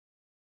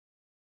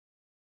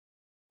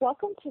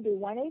Welcome to the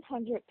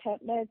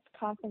 1-800-PetMeds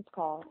conference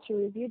call to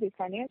review the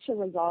financial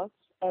results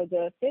of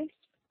the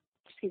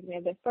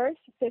first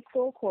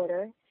fiscal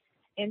quarter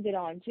ended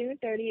on June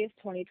 30th,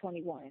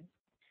 2021.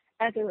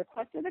 At the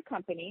request of the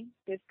company,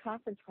 this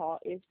conference call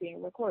is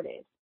being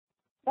recorded.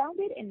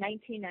 Founded in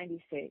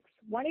 1996,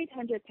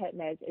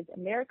 1-800-PetMeds is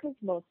America's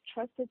most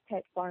trusted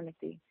pet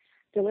pharmacy,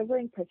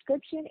 delivering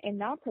prescription and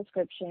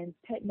non-prescription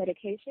pet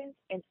medications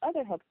and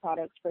other health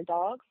products for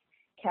dogs,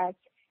 cats,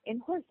 and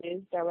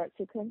horses direct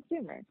to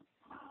consumers.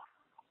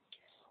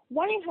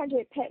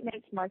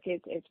 1-800-PetMeds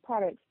markets its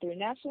products through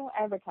national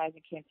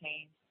advertising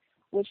campaigns,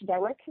 which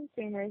direct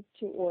consumers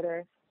to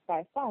order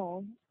by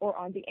phone or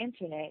on the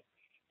internet,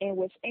 and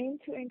which aim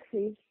to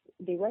increase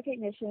the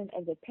recognition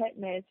of the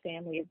PetMeds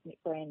family of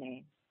brand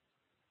names.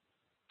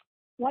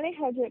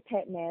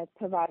 1-800-PetMeds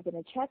provides an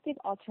attractive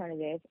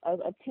alternative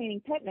of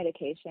obtaining pet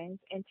medications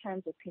in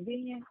terms of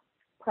convenience,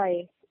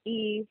 price,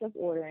 ease of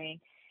ordering,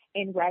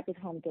 and rapid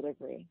home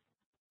delivery.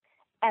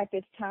 At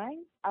this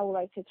time, I would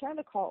like to turn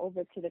the call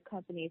over to the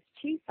company's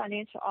Chief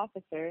Financial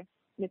Officer,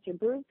 Mr.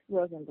 Bruce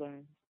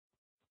Rosenbloom.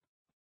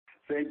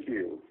 Thank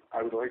you.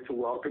 I would like to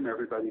welcome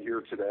everybody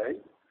here today.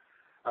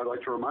 I'd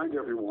like to remind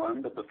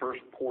everyone that the first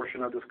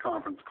portion of this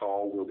conference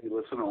call will be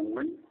listen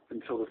only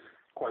until the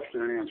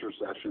question and answer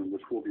session,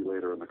 which will be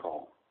later in the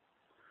call.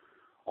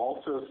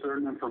 Also,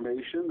 certain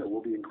information that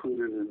will be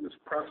included in this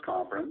press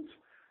conference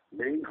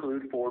may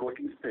include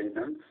forward-looking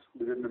statements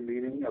within the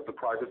meaning of the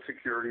Private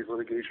Securities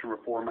Litigation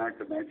Reform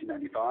Act of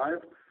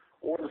 1995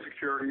 or the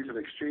Securities and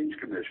Exchange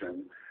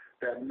Commission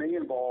that may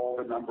involve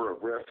a number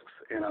of risks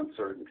and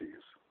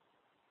uncertainties.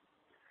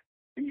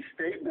 These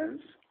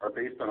statements are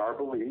based on our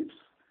beliefs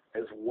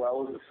as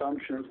well as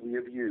assumptions we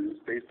have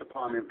used based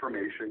upon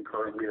information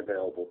currently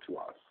available to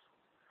us.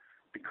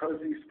 Because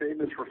these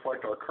statements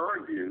reflect our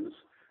current views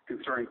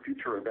concerning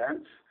future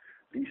events,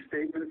 these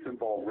statements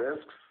involve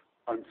risks,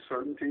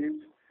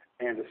 uncertainties,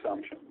 and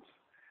assumptions.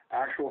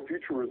 Actual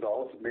future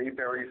results may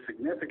vary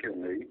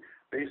significantly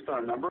based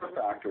on a number of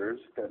factors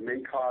that may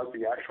cause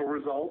the actual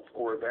results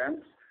or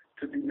events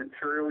to be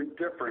materially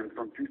different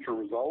from future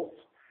results,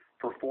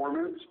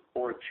 performance,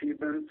 or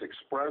achievements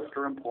expressed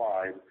or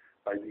implied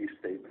by these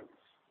statements.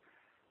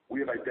 We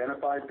have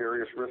identified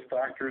various risk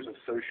factors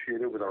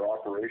associated with our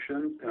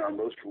operations in our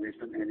most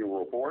recent annual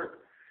report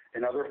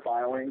and other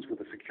filings with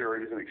the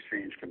Securities and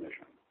Exchange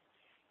Commission.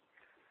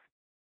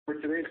 For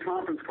today's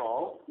conference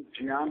call,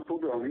 Gian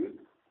Fulgoni,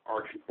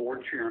 our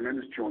board chairman,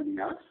 is joining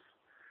us.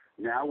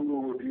 Now we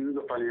will review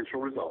the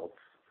financial results.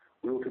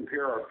 We will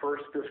compare our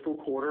first fiscal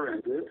quarter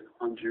ended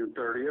on June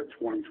 30th,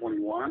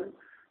 2021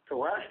 to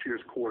last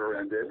year's quarter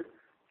ended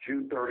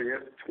June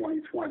 30th,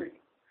 2020,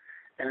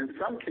 and in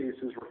some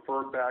cases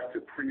refer back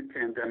to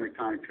pre-pandemic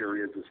time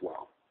periods as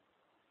well.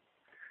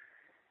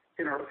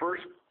 In our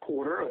first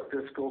quarter of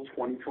fiscal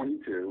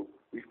 2022,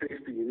 we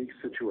faced a unique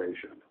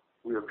situation.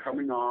 We are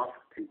coming off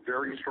a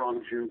very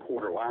strong June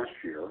quarter last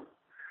year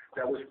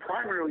that was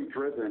primarily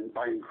driven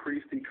by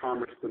increased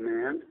e-commerce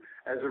demand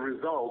as a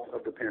result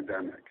of the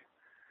pandemic,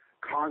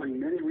 causing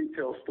many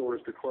retail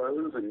stores to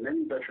close and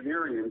many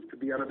veterinarians to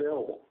be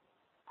unavailable.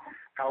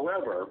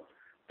 However,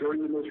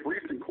 during the most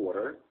recent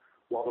quarter,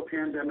 while the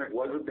pandemic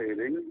was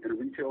abating and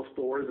retail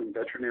stores and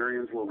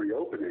veterinarians were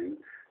reopening,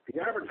 the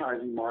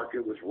advertising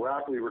market was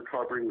rapidly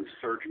recovering with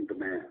surging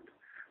demand,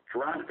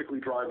 drastically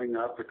driving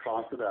up the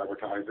cost of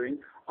advertising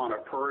on a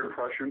per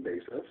impression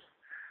basis.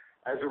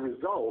 As a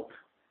result,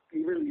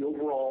 even the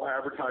overall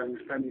advertising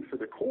spending for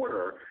the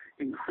quarter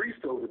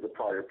increased over the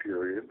prior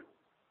period.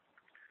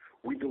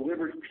 We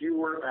delivered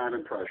fewer ad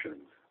impressions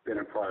than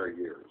in prior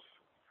years.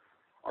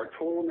 Our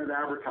total net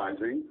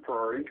advertising per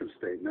our income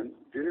statement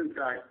did in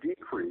fact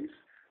decrease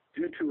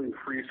due to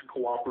increased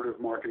cooperative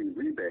marketing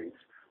rebates,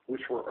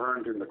 which were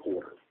earned in the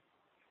quarter.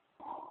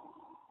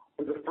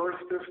 For the first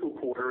fiscal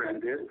quarter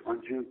ended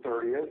on June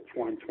 30th,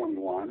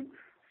 2021,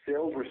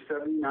 sales were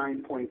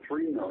 $79.3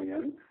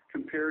 million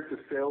compared to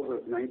sales of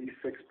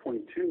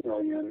 $96.2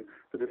 million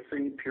for the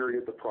same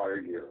period the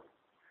prior year,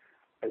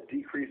 a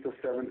decrease of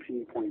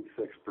 17.6%.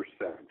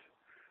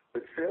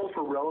 But sales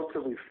were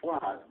relatively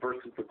flat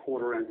versus the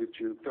quarter ended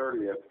June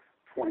 30th,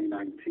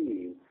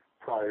 2019,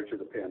 prior to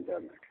the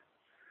pandemic.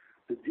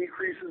 The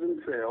decreases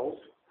in sales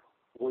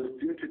was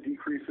due to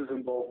decreases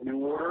in both new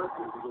order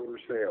and reorder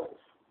sales.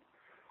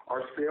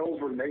 Our sales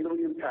were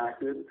negatively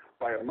impacted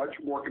by a much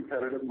more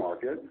competitive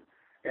market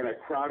and a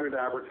crowded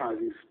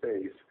advertising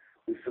space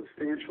with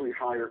substantially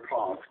higher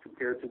costs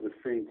compared to the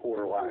same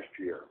quarter last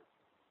year.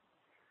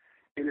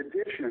 In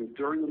addition,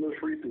 during the most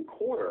recent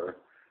quarter,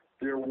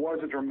 there was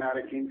a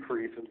dramatic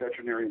increase in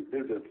veterinarian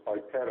visits by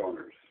pet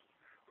owners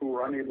who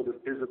were unable to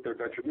visit their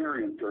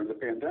veterinarians during the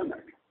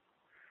pandemic.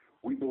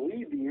 We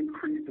believe the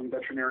increase in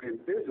veterinarian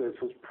visits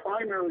was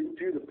primarily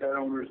due to pet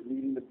owners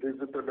needing to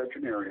visit their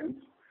veterinarians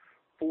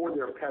for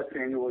their pet's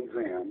annual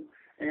exam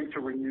and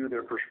to renew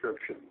their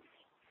prescriptions.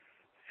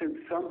 Since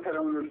some pet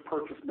owners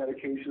purchase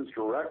medications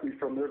directly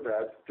from their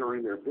vets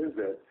during their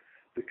visit,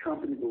 the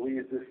company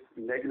believes this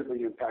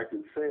negatively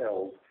impacted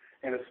sales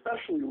and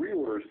especially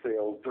reorder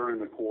sales during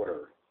the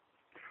quarter.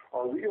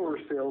 our reorder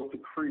sales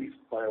decreased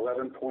by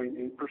 11.8%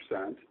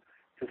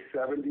 to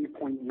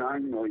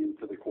 $70.9 million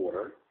for the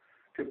quarter,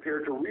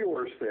 compared to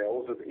reorder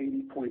sales of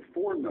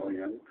 $80.4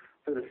 million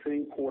for the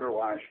same quarter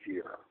last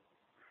year.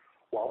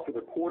 While for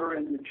the quarter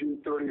ended June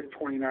 30th,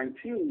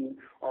 2019,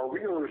 our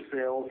reorder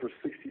sales were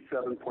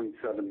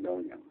 $67.7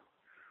 million.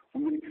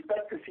 We would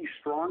expect to see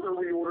stronger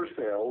reorder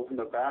sales in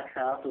the back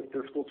half of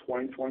fiscal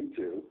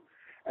 2022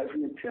 as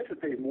we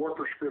anticipate more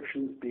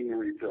prescriptions being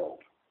refilled.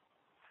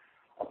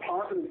 A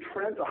positive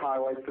trend to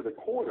highlight for the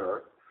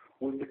quarter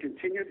was the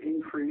continued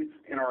increase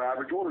in our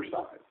average order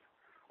size.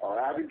 Our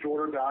average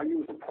order value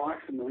was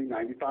approximately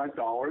 $95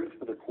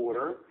 for the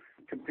quarter,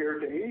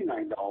 compared to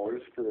 $89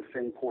 for the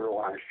same quarter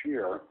last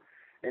year,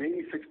 and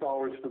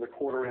 $86 for the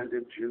quarter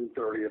ended June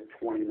 30th,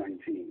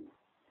 2019.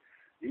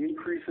 The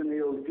increase in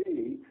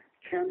AOV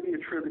can be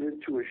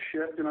attributed to a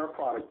shift in our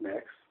product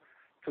mix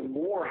to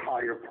more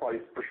higher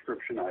priced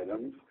prescription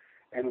items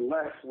and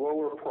less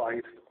lower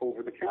priced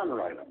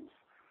over-the-counter items,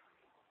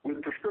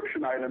 with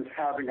prescription items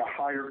having a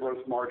higher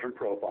gross margin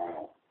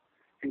profile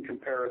in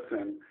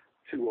comparison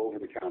to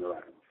over-the-counter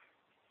items.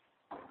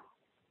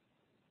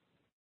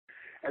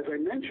 As I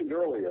mentioned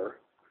earlier,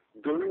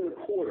 during the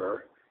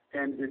quarter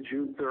ended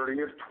June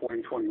 30th,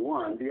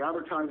 2021, the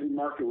advertising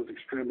market was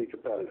extremely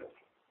competitive,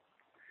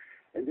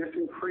 and this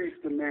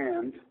increased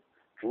demand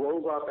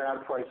drove up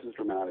ad prices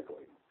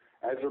dramatically.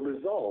 As a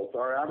result,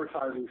 our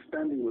advertising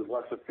spending was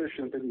less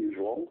efficient than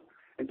usual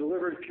and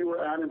delivered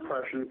fewer ad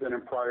impressions than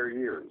in prior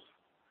years.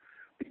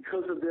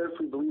 Because of this,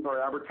 we believe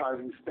our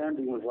advertising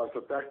spending was less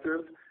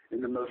effective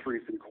in the most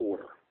recent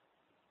quarter,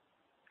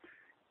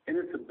 and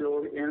in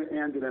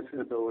its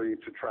inability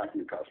to attract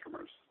new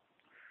customers.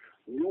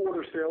 New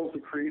order sales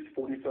decreased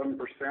 47%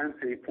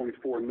 to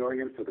 $8.4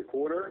 million for the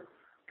quarter,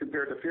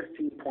 compared to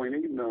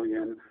 $15.8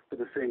 million for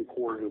the same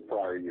quarter of the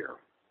prior year.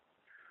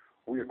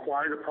 We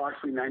acquired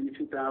approximately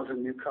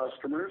 92,000 new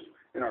customers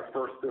in our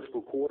first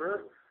fiscal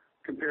quarter,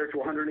 compared to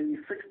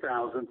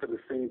 186,000 for the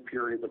same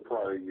period the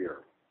prior year.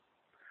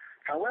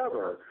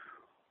 However,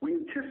 we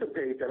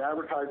anticipate that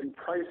advertising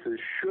prices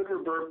should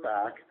revert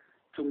back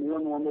to more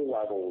normal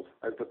levels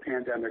as the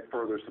pandemic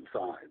further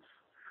subsides,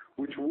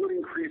 which would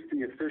increase the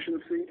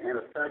efficiency and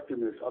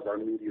effectiveness of our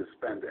media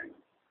spending,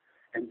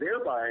 and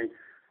thereby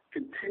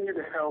continue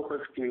to help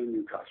us gain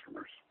new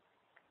customers.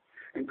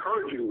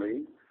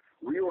 Encouragingly,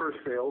 reorder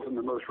sales in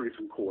the most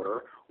recent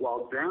quarter,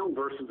 while down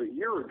versus a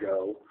year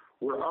ago,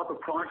 were up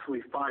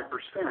approximately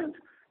 5%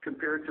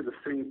 compared to the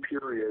same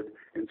period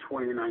in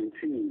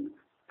 2019,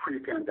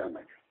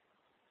 pre-pandemic.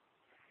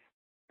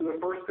 For the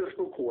first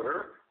fiscal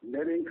quarter,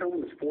 net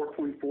income was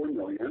 $4.4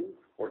 million,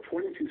 or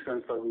 22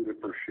 cents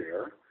diluted per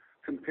share,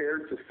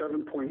 compared to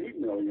 $7.8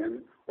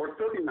 million, or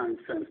 39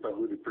 cents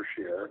diluted per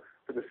share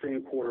for the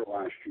same quarter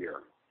last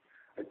year,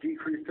 a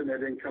decrease to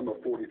net income of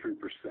 43%.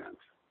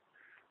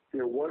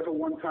 There was a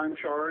one-time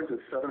charge of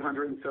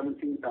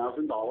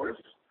 $717,000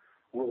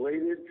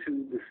 related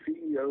to the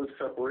CEO's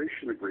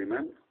separation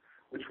agreement,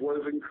 which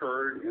was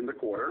incurred in the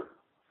quarter.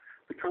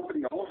 The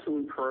company also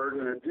incurred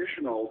an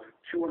additional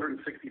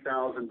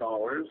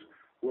 $260,000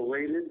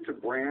 related to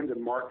brand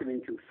and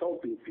marketing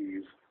consulting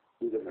fees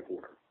within the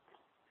quarter.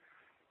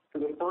 For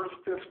the first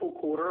fiscal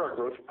quarter, our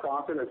gross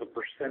profit as a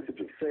percentage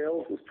of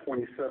sales was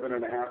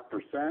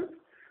 27.5%,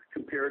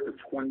 compared to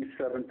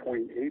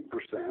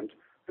 27.8%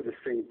 for the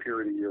same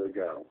period a year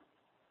ago.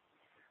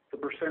 The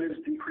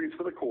percentage decrease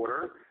for the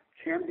quarter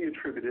can be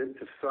attributed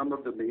to some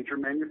of the major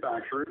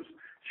manufacturers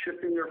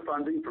shifting their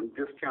funding from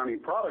discounting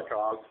product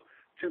costs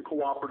to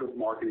cooperative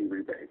marketing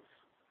rebates.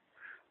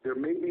 There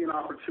may be an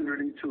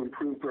opportunity to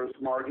improve gross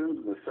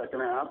margins in the second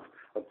half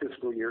of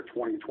fiscal year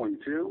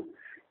 2022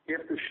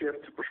 if the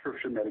shift to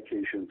prescription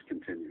medications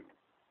continue.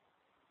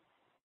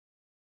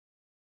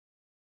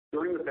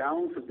 During the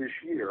balance of this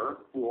year,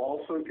 we'll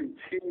also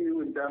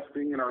continue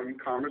investing in our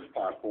e-commerce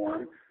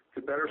platform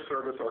to better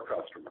service our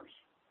customers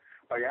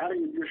by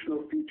adding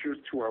additional features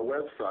to our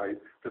website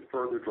to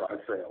further drive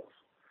sales.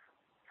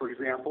 For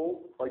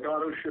example, like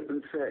Auto Ship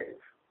and Save,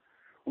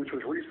 which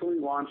was recently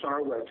launched on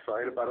our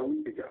website about a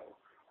week ago.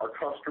 Our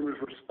customers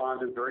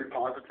responded very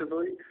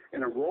positively,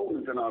 and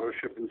enrollment in Auto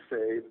Ship and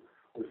Save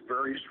was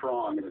very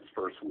strong in its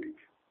first week.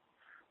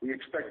 We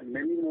expect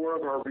many more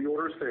of our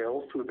reorder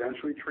sales to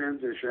eventually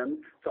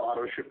transition to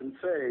Auto Ship and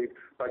Save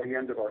by the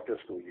end of our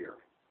fiscal year.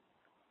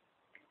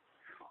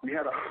 We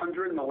had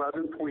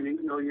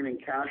 $111.8 million in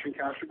cash and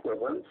cash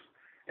equivalents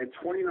and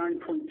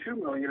 $29.2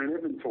 million in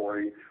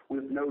inventory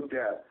with no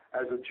debt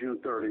as of June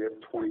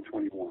 30th,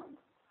 2021.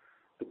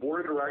 The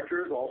board of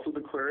directors also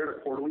declared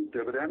a quarterly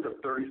dividend of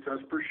 30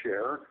 cents per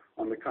share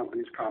on the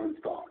company's common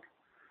stock.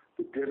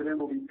 The dividend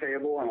will be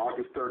payable on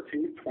August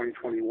 13th,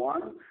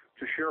 2021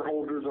 to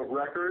shareholders of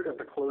record at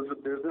the close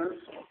of business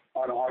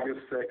on August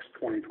 6th,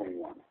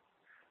 2021.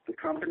 The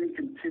company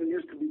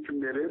continues to be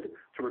committed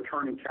to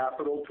returning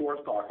capital to our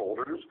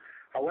stockholders.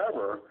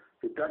 However,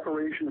 the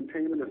declaration and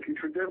payment of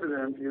future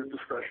dividends is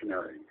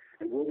discretionary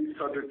and will be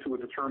subject to a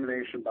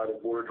determination by the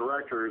board of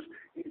directors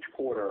each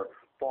quarter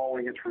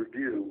following its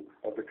review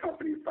of the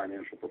company's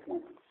financial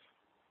performance.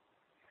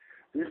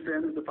 This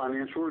ends the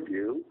financial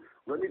review.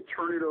 Let me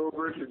turn it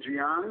over to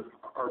Gian,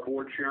 our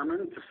board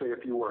chairman, to say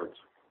a few words.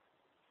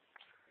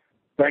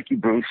 Thank you,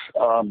 Bruce,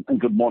 and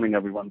good morning,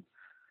 everyone.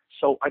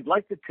 So I'd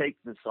like to take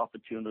this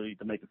opportunity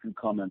to make a few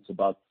comments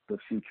about the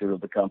future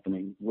of the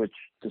company, which,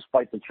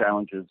 despite the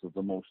challenges of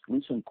the most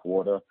recent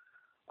quarter,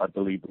 I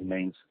believe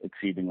remains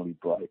exceedingly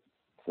bright.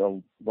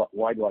 So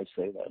why do I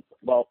say that?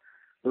 Well,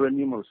 there are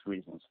numerous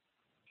reasons.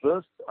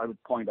 First, I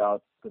would point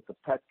out that the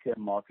pet care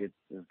market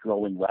is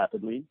growing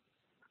rapidly,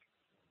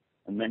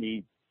 and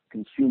many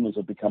consumers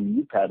have become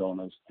new pet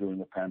owners during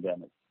the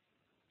pandemic.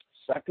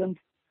 Second,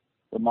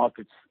 the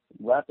market's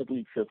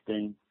rapidly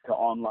shifting to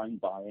online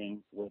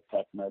buying where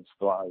PetMeds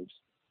thrives.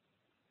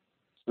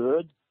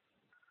 Third,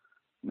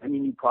 many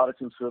new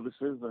products and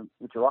services,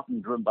 which are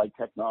often driven by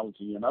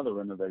technology and other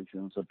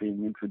innovations, are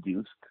being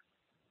introduced,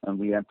 and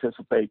we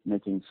anticipate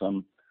making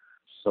some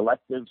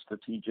selective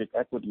strategic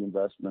equity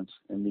investments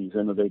in these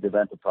innovative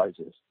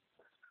enterprises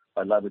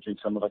by leveraging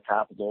some of the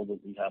capital that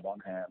we have on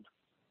hand.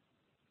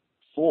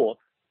 Fourth,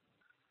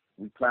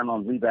 we plan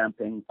on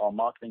revamping our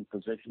marketing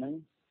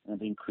positioning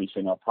and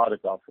increasing our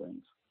product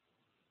offerings.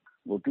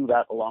 We'll do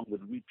that along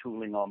with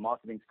retooling our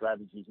marketing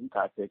strategies and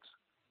tactics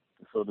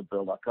to further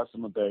build our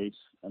customer base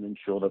and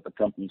ensure that the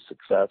company's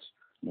success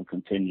will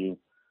continue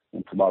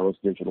in tomorrow's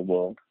digital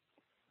world.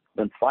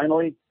 Then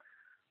finally,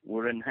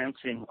 we're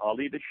enhancing our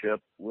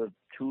leadership with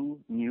 2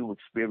 new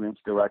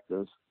experienced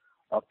directors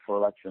up for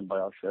election by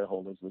our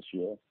shareholders this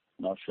year,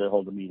 and our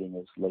shareholder meeting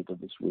is later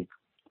this week.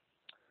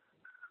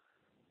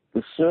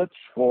 The search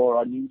for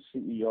our new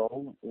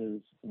CEO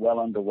is well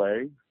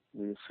underway.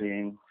 We're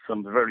seeing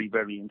some very,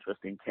 very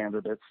interesting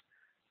candidates,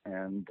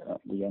 and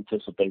we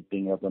anticipate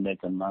being able to make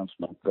an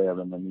announcement there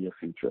in the near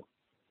future.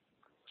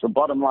 So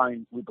bottom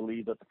line, we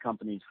believe that the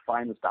company's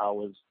finest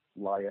hours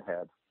lie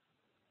ahead.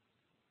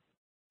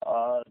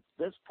 At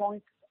this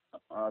point,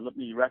 let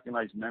me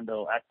recognize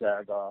Mendo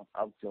Akdag, our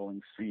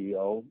outgoing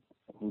CEO,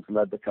 who's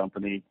led the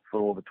company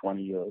for over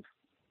 20 years,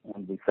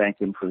 and we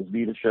thank him for his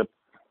leadership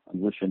and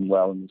wish him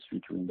well in his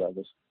future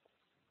endeavors.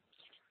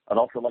 I'd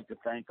also like to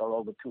thank our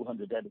over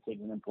 200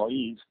 dedicated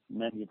employees,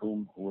 many of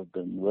whom who have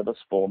been with us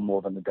for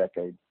more than a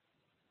decade.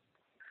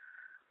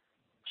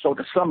 So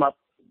to sum up,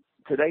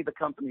 today the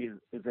company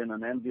is in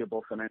an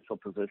enviable financial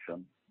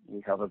position.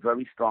 We have a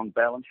very strong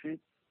balance sheet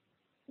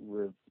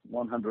with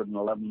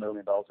 $111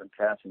 million in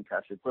cash and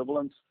cash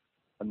equivalents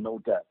and no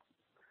debt.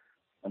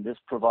 And this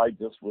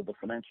provides us with the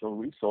financial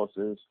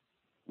resources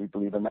we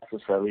believe are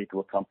necessary to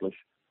accomplish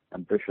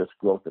ambitious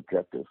growth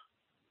objectives.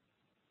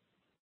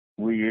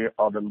 We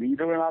are the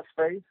leader in our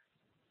space.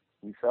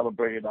 We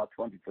celebrated our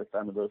 25th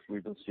anniversary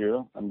this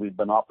year, and we've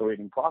been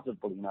operating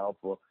profitably now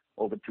for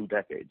over 2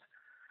 decades.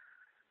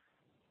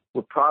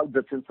 We're proud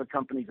that since the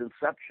company's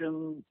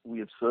inception, we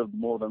have served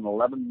more than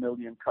 11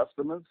 million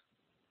customers.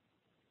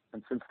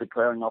 And since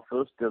declaring our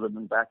first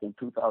dividend back in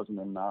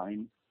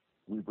 2009,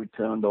 we've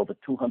returned over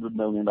 $200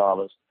 million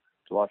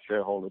to our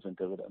shareholders in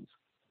dividends.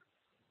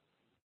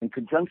 In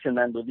conjunction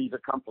then with these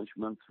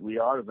accomplishments, we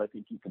are, as I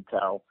think you can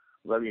tell,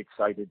 very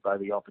excited by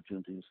the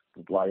opportunities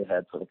that lie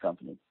ahead for the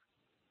company.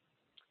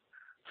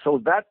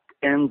 So that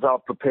ends our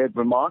prepared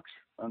remarks,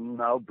 and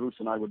now Bruce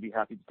and I would be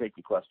happy to take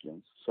your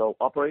questions. So,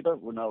 operator,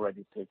 we're now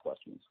ready to take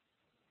questions.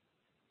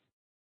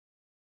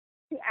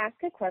 To ask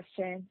a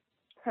question,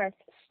 press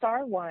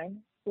star 1,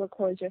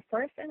 record your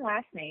first and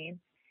last name,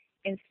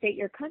 and state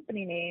your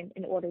company name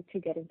in order to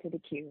get into the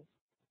queue.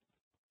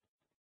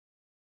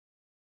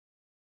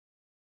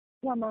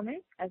 One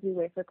moment as we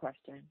wait for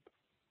questions.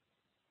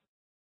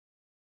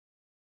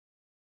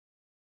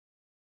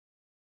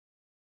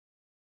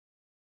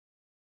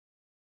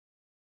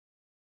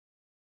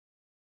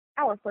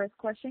 Our first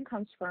question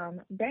comes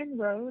from Ben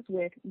Rose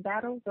with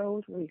Battle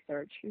Road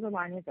Research. Your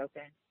line is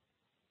open.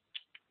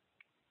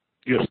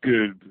 Yes,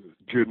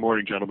 good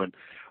morning, gentlemen.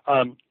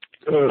 A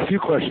few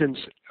questions.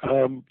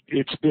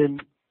 It's been,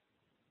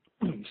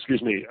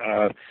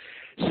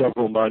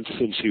 several months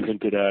since you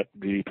hinted at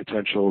the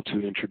potential to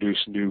introduce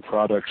new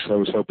products. I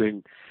was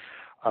hoping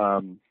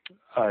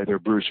either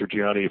Bruce or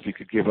Gianni, if you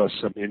could give us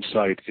some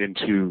insight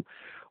into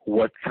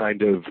what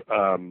kind of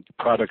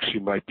products you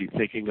might be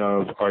thinking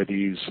of. Are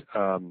these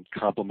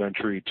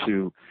complementary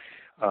to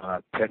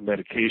pet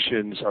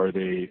medications? Are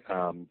they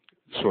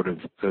sort of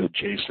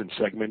adjacent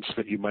segments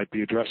that you might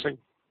be addressing?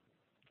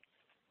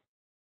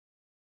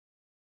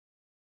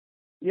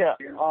 Yeah,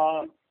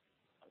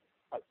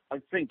 I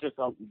think just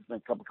I'll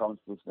make a couple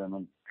comments, Bruce, then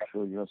I'm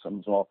sure you have some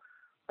as well.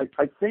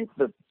 I think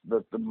that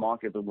the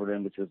market that we're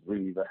in, which is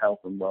really the health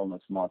and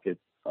wellness market,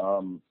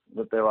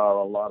 that there are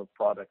a lot of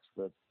products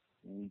that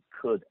we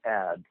could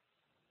add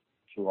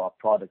to our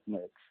product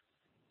mix,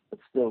 but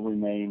still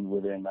remain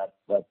within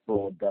that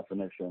broad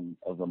definition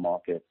of the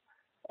market.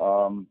 There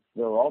are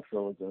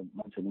also, as I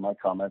mentioned in my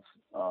comments,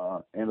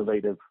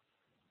 innovative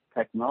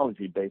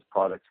technology-based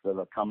products that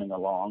are coming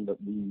along that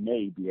we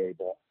may be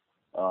able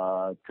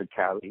to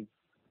carry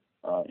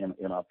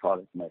in our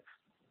product mix.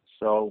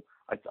 So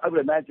I would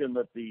imagine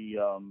that the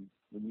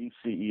new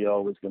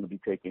CEO is going to be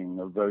taking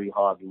a very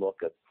hard look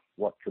at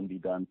what can be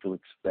done to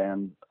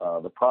expand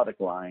the product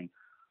line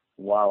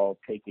while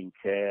taking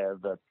care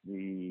that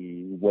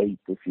the weight,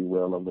 if you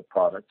will, of the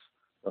products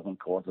doesn't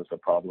cause us a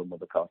problem with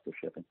the cost of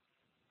shipping.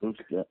 Bruce,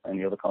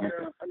 any other comments?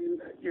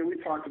 Yeah, we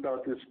talked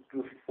about this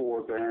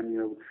before,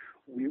 Ben.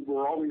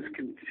 We're always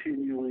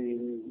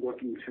continuing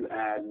looking to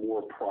add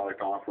more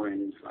product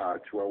offerings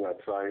to our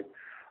website.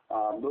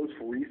 Most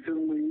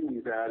recently,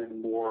 we've added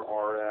more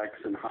RX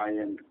and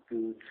high-end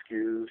food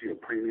SKUs,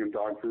 premium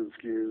dog food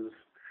SKUs.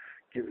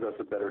 Gives us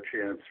a better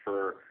chance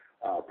for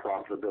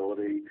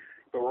profitability.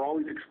 But we're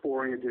always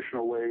exploring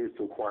additional ways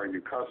to acquire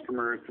new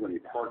customers, through any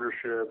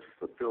partnerships,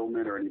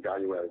 fulfillment, or any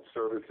value-added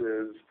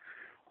services.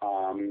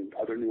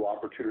 Other new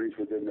opportunities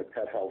within the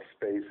pet health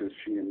space, as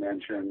Sheehan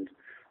mentioned.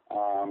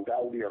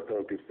 That will be our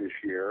focus this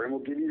year, and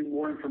we'll give you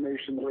more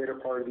information the later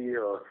part of the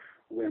year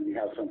when we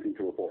have something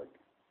to report.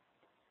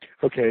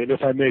 Okay, and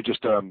if I may,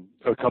 just a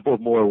couple of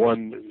more.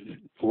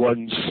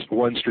 One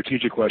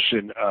strategic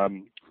question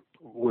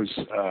was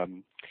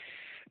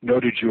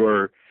noted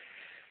your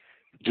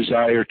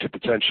desire to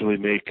potentially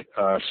make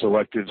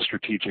selective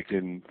strategic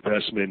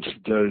investments.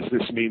 Does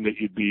this mean that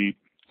you'd be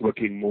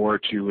looking more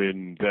to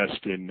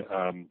invest in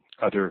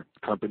other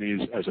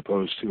companies as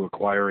opposed to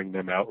acquiring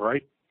them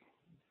outright?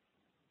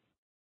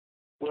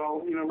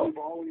 Well, we've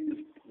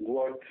always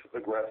looked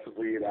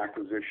aggressively at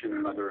acquisition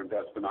and other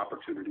investment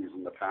opportunities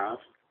in the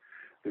past.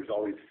 There's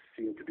always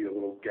seemed to be a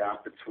little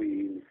gap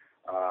between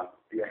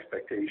the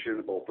expectation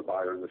of both the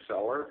buyer and the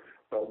seller.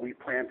 But we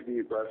plan to be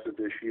aggressive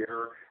this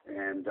year,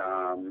 and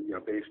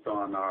based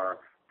on our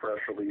press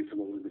release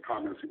and the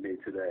comments we made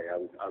today,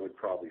 I would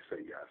probably say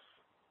yes.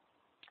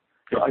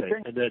 Okay. I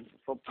think, and then,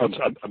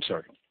 I'm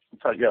sorry.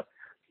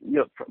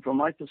 Yeah. From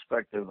my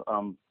perspective,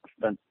 I've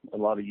spent a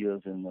lot of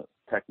years in the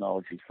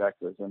technology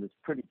sectors, and it's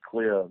pretty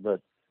clear that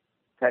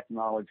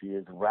technology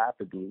is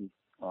rapidly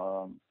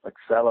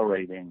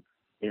accelerating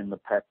in the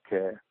pet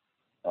care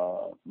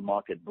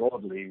market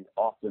broadly,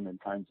 often in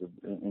times of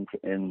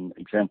in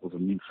examples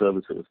of new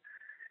services.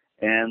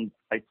 And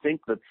I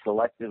think that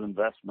selective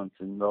investments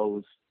in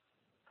those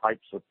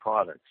types of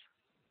products,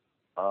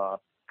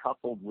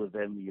 coupled with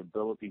then the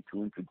ability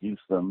to introduce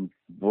them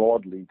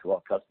broadly to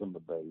our customer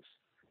base,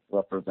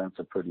 represents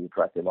a pretty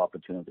attractive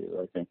opportunity that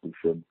I think we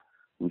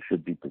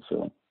should be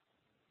pursuing.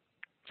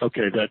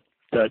 Okay,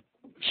 that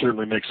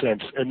certainly makes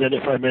sense. And then,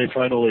 if I may,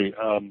 finally,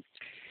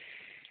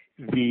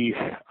 the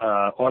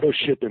Auto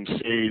Ship and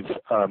Save,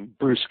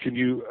 Bruce, can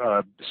you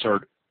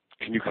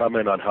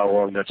comment on how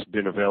long that's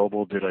been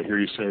available? Did I hear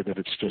you say that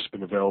it's just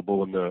been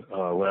available in the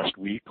last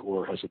week,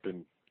 or has it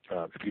been?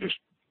 If you just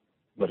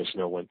let us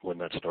know when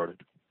that started.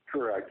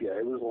 Correct. Yeah,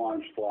 it was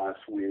launched last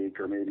week,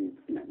 or maybe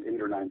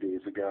 8 or 9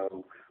 days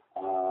ago.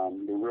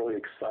 We're really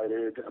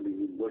excited. We've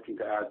been looking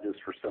to add this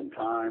for some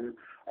time.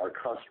 Our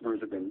customers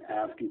have been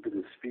asking for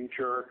this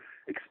feature,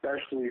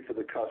 especially for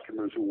the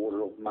customers who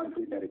order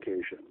monthly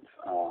medications.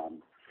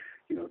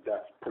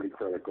 That's pretty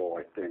critical,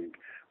 I think.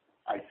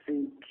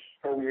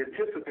 We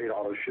anticipate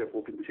Auto Ship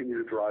will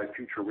continue to drive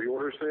future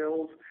reorder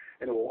sales,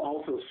 and it will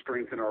also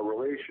strengthen our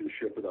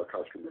relationship with our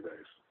customer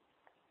base.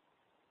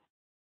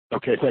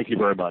 Okay, thank you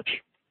very much.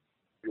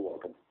 You're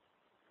welcome.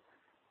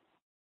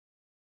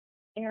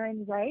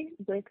 Erin Wright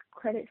with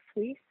Credit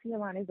Suisse, your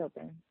line is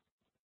open.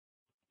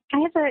 I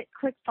have a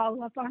quick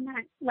follow-up on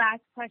that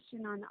last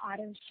question on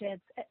Auto Ship.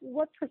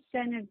 What %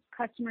 of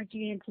customers do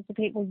you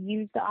anticipate will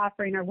use the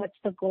offering, or what's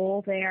the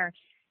goal there,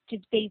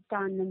 just based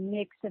on the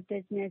mix of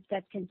business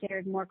that's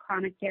considered more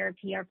chronic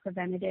therapy or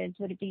preventative?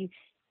 Would it be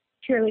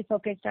purely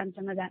focused on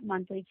some of that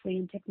monthly flea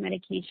and tick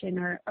medication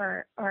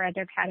or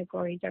other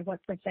categories, or what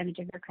 % of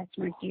your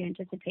customers do you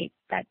anticipate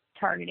that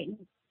targeting?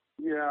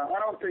 Yeah, I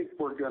don't think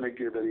we're going to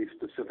give any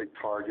specific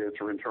targets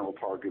or internal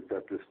targets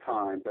at this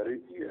time. But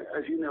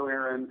as you know,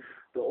 Aaron,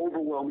 the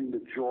overwhelming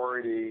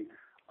majority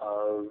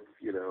of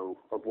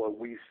what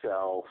we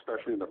sell,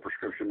 especially in the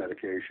prescription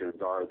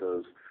medications, are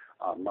those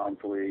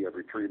monthly,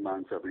 every 3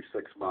 months, every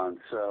 6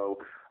 months. So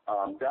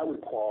that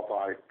would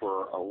qualify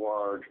for a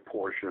large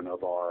portion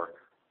of our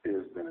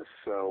business.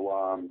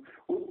 So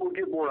we'll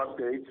get more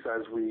updates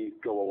as we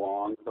go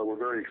along, but we're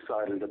very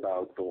excited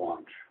about the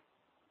launch.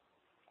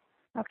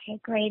 Okay,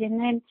 great. And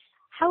then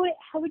how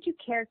would you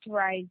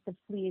characterize the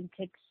flea and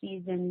tick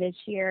season this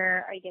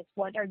year? I guess,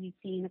 what are you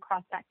seeing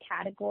across that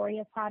category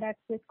of products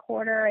this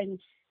quarter? And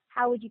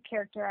how would you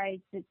characterize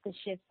the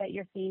shift that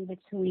you're seeing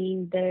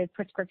between the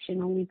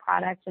prescription-only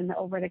products and the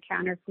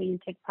over-the-counter flea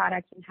and tick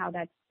products, and how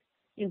that's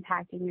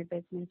impacting your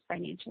business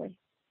financially?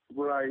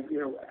 Right.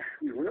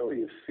 We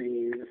really have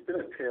seen, it's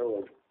been a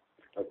tale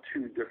of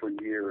 2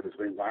 different years.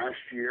 Last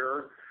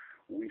year,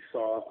 we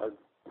saw a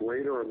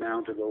greater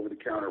amount of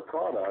over-the-counter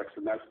products,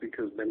 and that's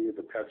because many of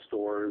the pet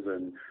stores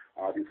and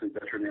obviously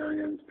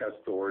veterinarians, pet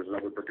stores, and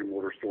other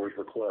brick-and-mortar stores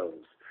were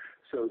closed.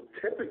 So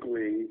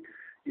typically,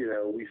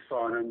 we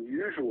saw an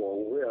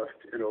unusual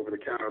lift in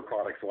over-the-counter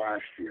products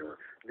last year.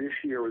 This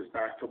year was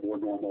back to more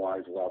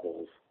normalized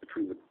levels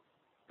between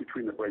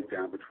the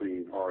breakdown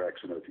between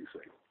RX and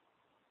OTC.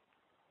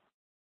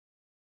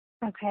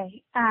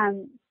 Okay,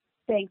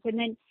 thanks. And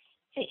then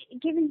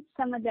Given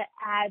some of the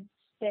ad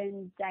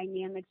spend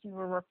dynamics you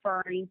were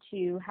referring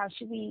to, how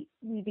should we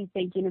be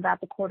thinking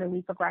about the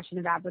quarterly progression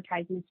of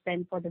advertising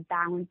spend for the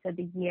balance of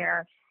the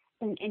year?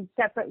 And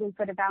separately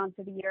for the balance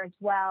of the year as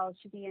well,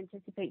 should we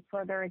anticipate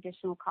further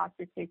additional costs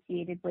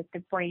associated with the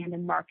brand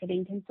and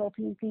marketing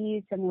consulting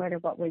fees similar to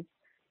what was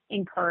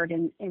incurred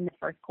in the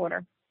first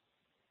quarter?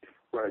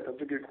 Right,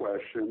 that's a good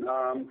question.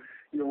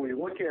 When you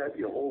look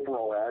at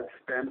overall ad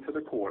spend for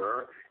the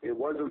quarter, it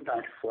was in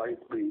fact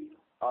slightly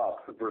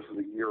up versus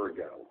a year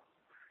ago.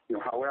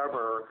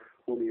 However,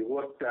 when we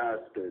looked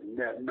at the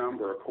net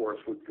number, of course,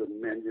 with the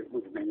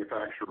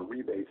manufacturer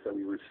rebates that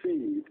we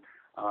received,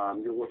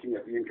 you're looking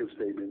at the income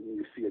statement and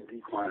you see a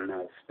decline in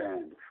ad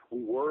spend.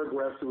 We were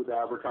aggressive with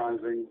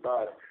advertising,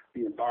 but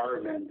the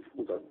environment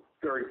was a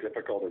very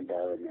difficult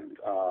environment.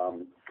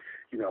 On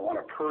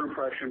a per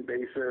impression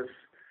basis,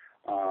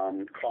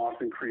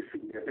 costs increased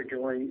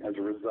significantly as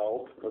a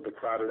result of the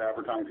crowded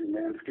advertising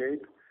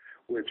landscape,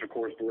 which of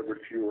course delivered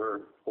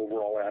fewer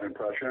overall ad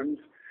impressions.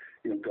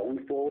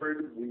 Going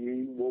forward,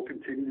 we will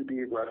continue to be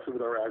aggressive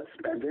with our ad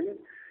spending.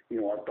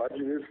 Our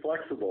budget is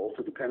flexible,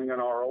 so depending on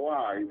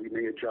ROI, we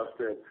may adjust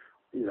it,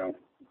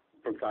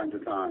 from time to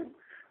time.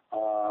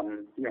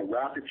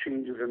 Rapid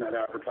changes in that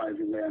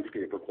advertising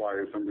landscape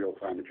require some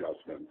real-time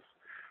adjustments.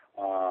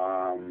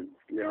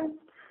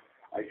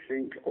 I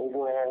think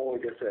overall,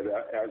 like I said,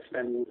 ad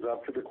spending was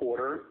up for the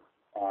quarter,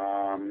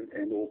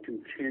 and we'll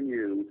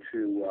continue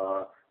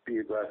to be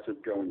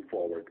aggressive going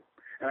forward.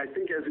 And I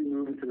think as we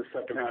move into the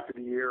second half of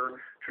the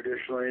year,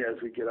 traditionally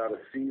as we get out of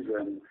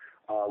season,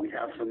 we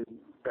have some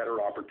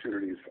better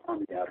opportunities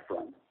on the ad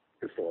front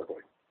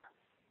historically.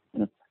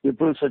 Yeah,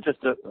 Bruce,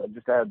 just add,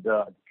 you said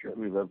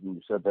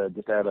that,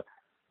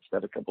 just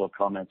add a couple of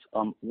comments.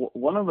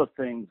 One of the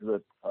things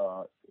that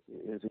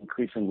is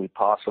increasingly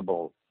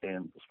possible,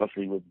 and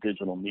especially with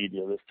digital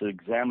media, is to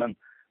examine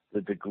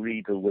the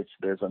degree to which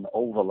there's an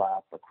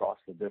overlap across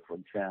the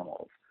different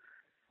channels.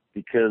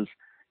 Because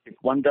if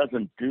one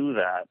doesn't do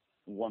that,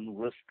 one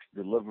risks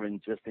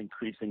delivering just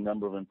increasing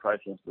number of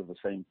impressions to the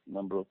same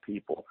number of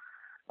people.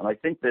 And I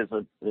think there's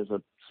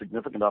a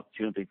significant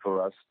opportunity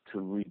for us to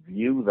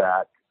review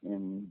that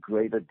in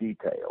greater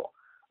detail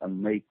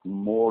and make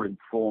more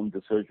informed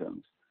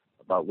decisions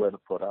about where to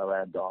put our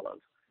ad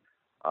dollars.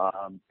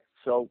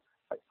 So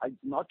I'm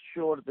not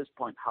sure at this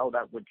point how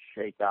that would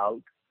shake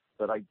out,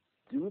 but I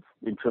do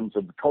in terms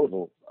of the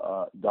total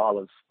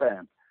dollars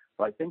spent.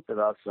 But I think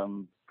there are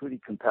some pretty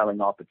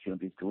compelling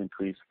opportunities to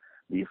increase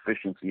the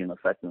efficiency and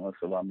effectiveness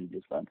of our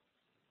media spend.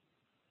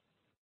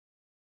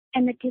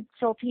 And the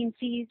consulting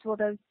fees, will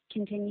those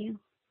continue?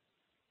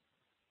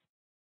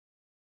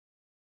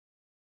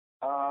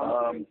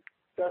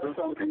 That's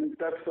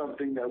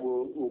something that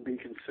we'll be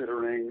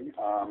considering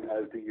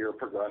as the year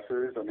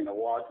progresses. I mean, a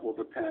lot will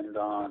depend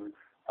on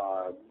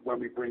when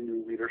we bring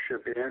new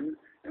leadership in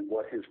and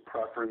what his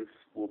preference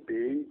will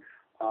be.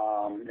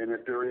 And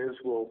if there is,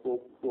 we'll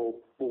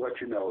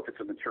let you know if it's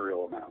a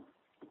material amount.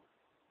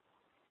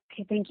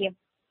 Okay, thank you.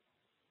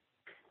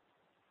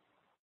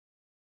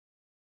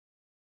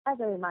 As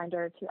a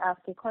reminder, to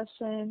ask a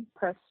question,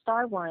 press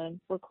star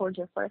one, record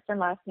your first and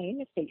last name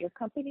and state your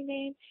company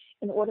name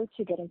in order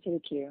to get into the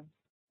queue.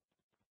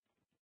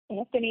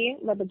 Anthony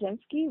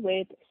Lebiedzinski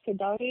with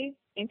Sidoti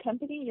 &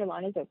 Company, your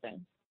line is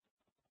open.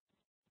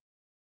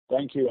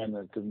 Thank you,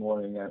 and good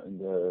morning,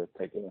 and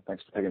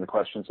thanks for taking the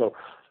question. So,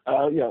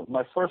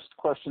 my first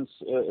question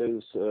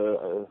is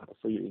for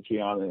you,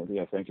 Gian,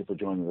 and thank you for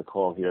joining the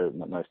call here.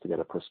 Nice to get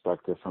a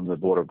perspective from the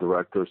board of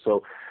directors.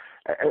 So,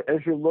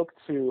 as you look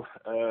to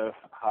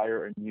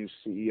hire a new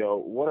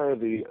CEO, what are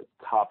the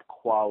top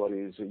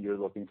qualities that you're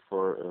looking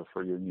for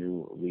your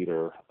new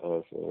leader?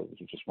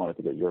 Just wanted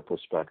to get your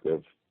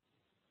perspective.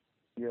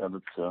 Yeah,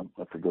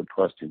 that's a good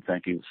question.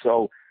 Thank you.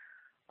 So,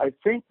 I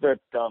think that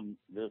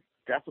there's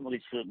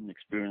definitely certain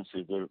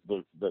experiences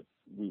that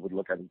we would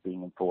look at as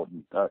being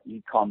important.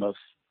 E-commerce,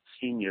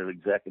 senior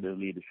executive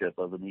leadership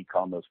of an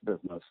e-commerce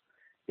business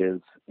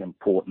is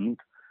important.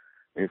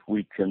 If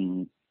we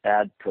can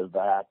add to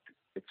that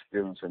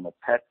experience in the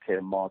pet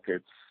care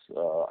markets,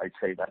 I'd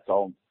say that's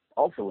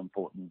also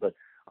important, but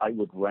I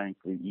would rank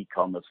the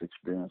e-commerce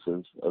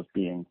experiences as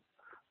being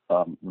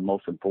the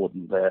most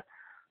important there.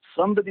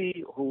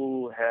 Somebody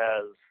who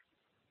has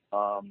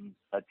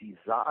a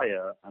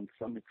desire and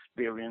some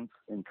experience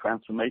in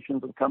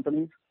transformations of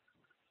companies.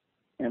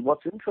 And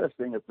what's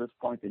interesting at this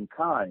point in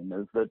time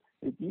is that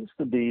it used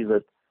to be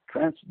that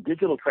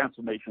digital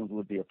transformations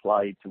would be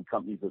applied to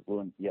companies that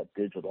weren't yet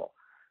digital.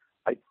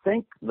 I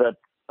think that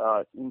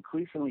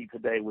increasingly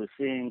today we're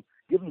seeing,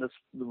 given the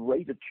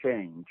rate of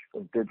change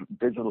of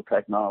digital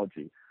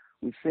technology,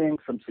 we're seeing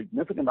some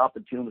significant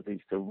opportunities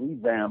to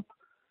revamp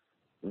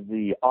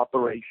the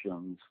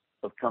operations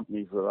of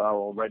companies that are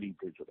already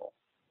digital.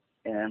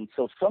 And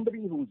so somebody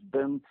who's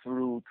been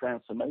through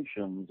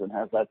transformations and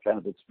has that kind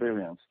of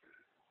experience,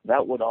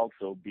 that would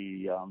also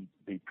be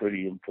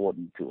pretty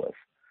important to us.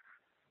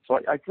 So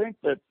I think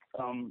that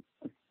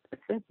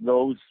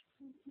those,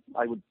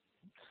 I would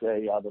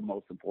say, are the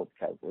most important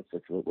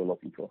characteristics that we're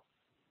looking for.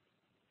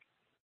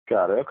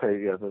 Got it.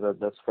 Okay. Yeah,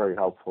 that's very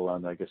helpful,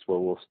 and I guess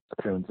we'll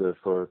stay tuned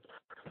for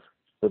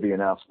the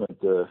announcement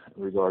in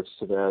regards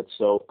to that.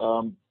 So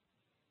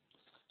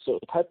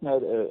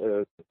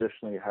PetMed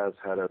traditionally has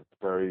had a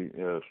very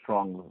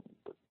strong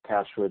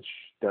cash-rich,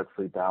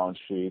 debt-free balance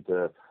sheet.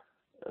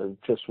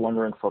 Just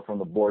wondering from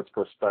the board's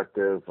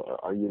perspective,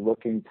 are you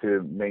looking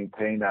to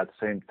maintain that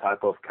same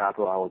type of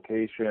capital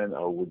allocation,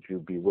 or would you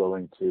be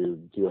willing to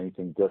do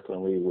anything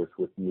differently with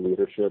new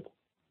leadership?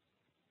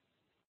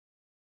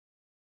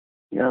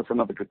 Yeah, that's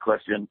another good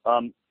question.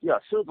 Yeah,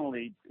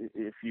 certainly,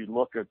 if you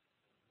look at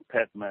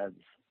PetMed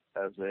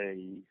as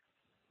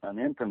an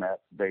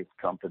internet-based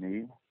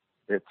company,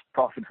 its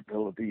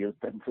profitability has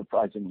been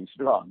surprisingly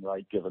strong,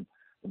 right? Given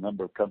the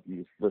number of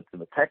companies listed in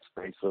the tech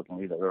space,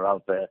 certainly, that are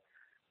out there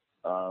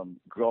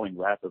growing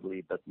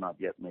rapidly but not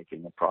yet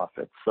making a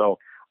profit. So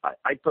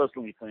I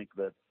personally think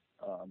that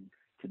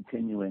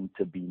continuing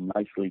to be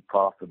nicely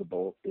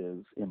profitable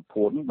is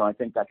important, and I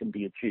think that can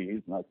be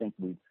achieved, and I think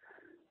we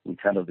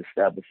kind of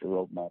established a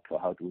roadmap for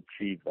how to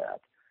achieve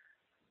that.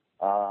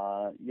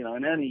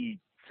 In any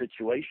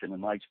situation, in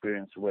my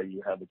experience, where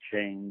you have a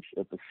change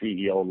at the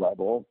CEO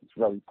level, it's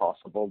very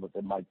possible that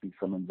there might be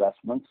some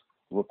investments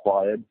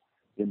required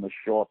in the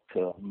short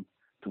term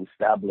to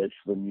establish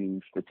the new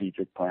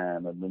strategic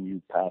plan and the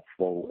new path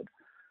forward.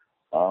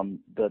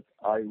 But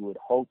I would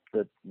hope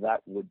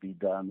that would be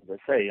done, as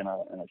I say, in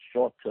a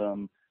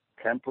short-term,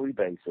 temporary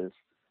basis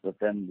that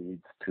then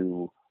leads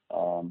to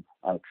an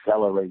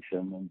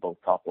acceleration in both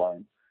top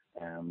line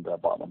and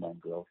bottom line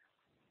growth.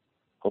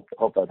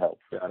 Hope that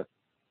helps. Got it.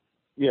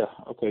 Yeah.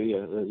 Okay.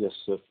 Yeah. Yes,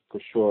 for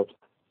sure.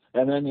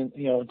 And then,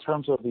 in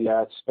terms of the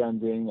ad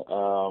spending,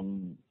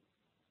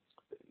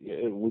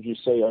 would you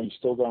say, are you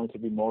still going to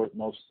be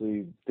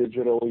mostly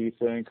digital, you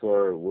think,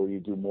 or will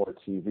you do more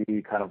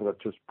TV? Kind of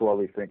just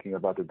broadly thinking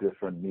about the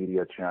different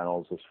media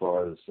channels as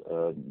far as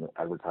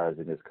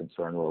advertising is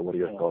concerned. What are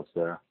your thoughts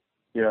there?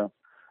 Yeah.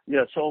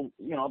 Yeah. So,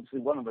 obviously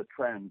one of the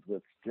trends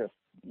that's just,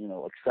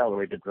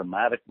 accelerated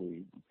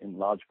dramatically in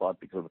large part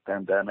because of the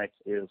pandemic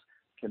is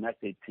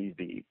connected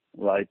TV,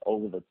 right?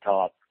 Over the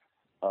top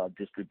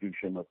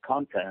distribution of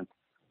content.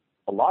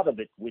 A lot of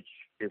it, which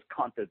is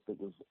content that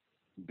was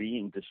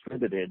being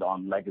distributed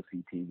on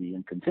legacy TV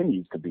and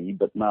continues to be,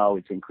 but now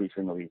it's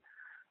increasingly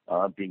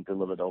being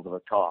delivered over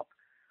the top.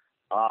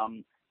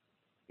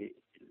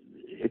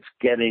 It's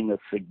getting a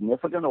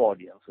significant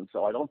audience, and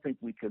so I don't think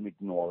we can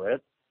ignore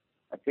it.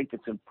 I think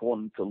it's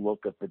important to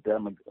look at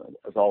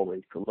as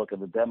always, to look at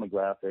the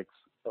demographics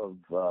of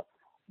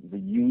the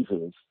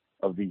users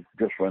of these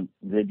different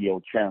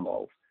video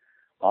channels.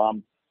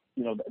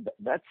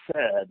 That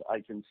said,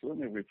 I can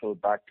certainly refer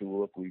back to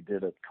work we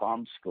did at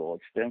ComScore,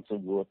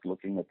 extensive work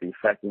looking at the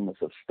effectiveness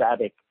of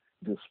static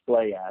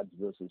display ads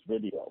versus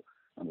video,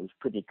 and it was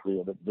pretty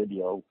clear that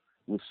video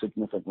was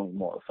significantly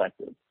more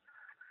effective.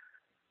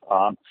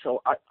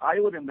 So I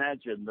would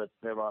imagine that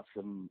there are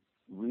some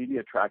really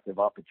attractive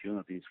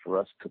opportunities for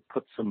us to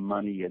put some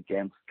money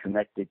against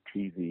connected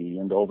TV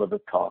and over the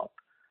top,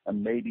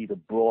 and maybe to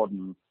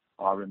broaden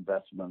our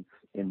investments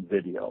in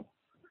video.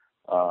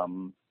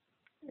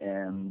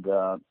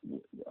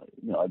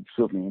 I'd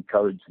certainly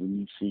encourage the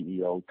new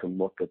CEO to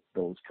look at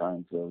those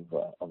kinds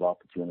of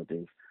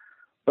opportunities.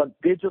 But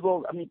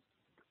digital,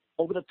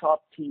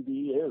 over-the-top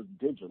TV is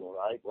digital,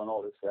 right? When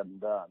all is said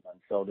and done,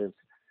 and so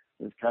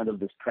there's kind of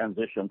this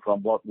transition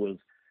from what was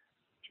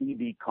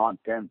TV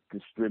content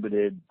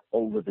distributed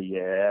over the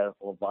air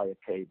or via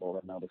cable,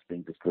 and now it's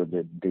being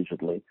distributed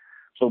digitally.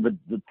 So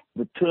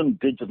the term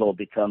digital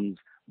becomes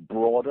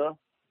broader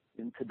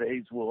in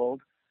today's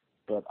world,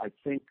 but I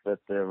think that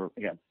there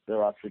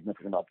are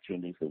significant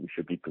opportunities that we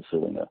should be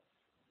pursuing there.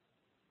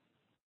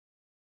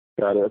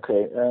 Got it.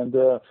 Okay. And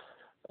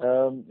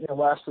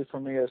lastly for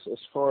me, as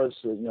far as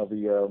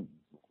the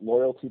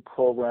loyalty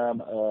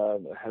program,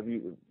 can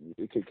you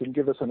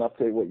give us an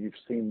update what you've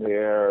seen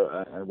there,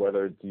 and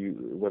whether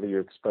you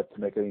expect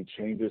to make any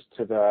changes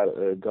to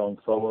that going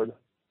forward?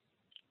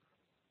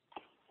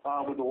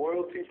 With the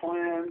loyalty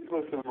plans,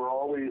 listen, we're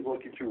always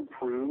looking to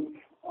improve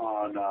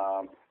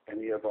on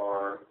any of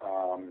our,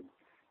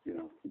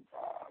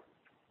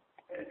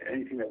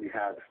 anything that we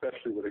have,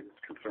 especially when it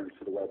concerns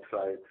to the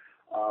website.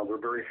 We're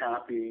very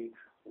happy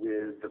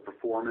with the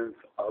performance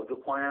of the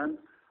plan.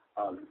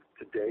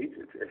 To date,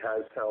 it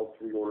has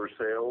helped reorder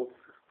sales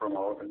from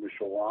our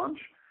initial launch.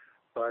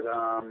 But,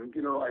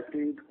 I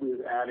think with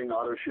adding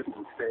AutoShip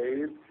and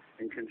Save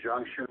in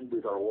conjunction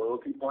with our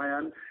loyalty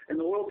plan, and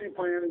the loyalty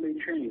plan may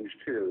change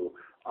too.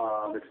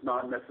 It's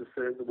not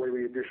necessarily the way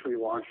we initially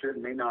launched it.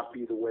 It may not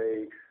be the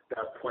way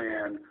that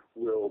plan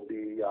will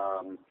be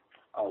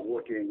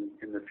looking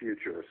in the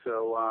future.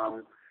 So, I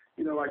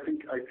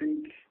think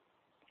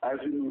as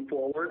we move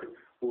forward,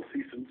 we'll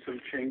see some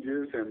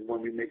changes, and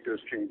when we make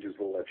those changes,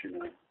 we'll let you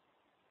know.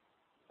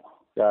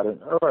 Got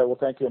it. All right. Well,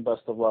 thank you and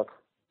best of luck.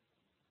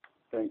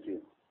 Thank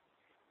you.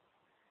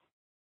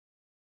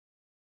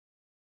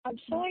 I'm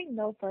showing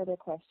no further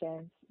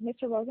questions.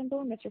 Mr.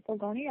 Rosenblum, Mr.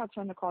 Fulgoni, I'll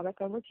turn the call back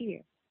over to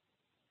you.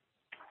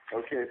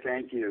 Okay,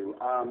 thank you.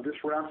 This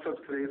wraps up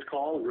today's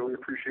call. We really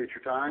appreciate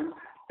your time.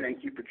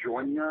 Thank you for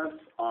joining us.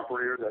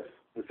 Operator,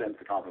 this ends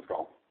the conference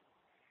call.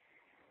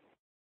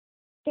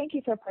 Thank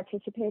you for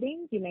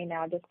participating. You may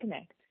now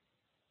disconnect.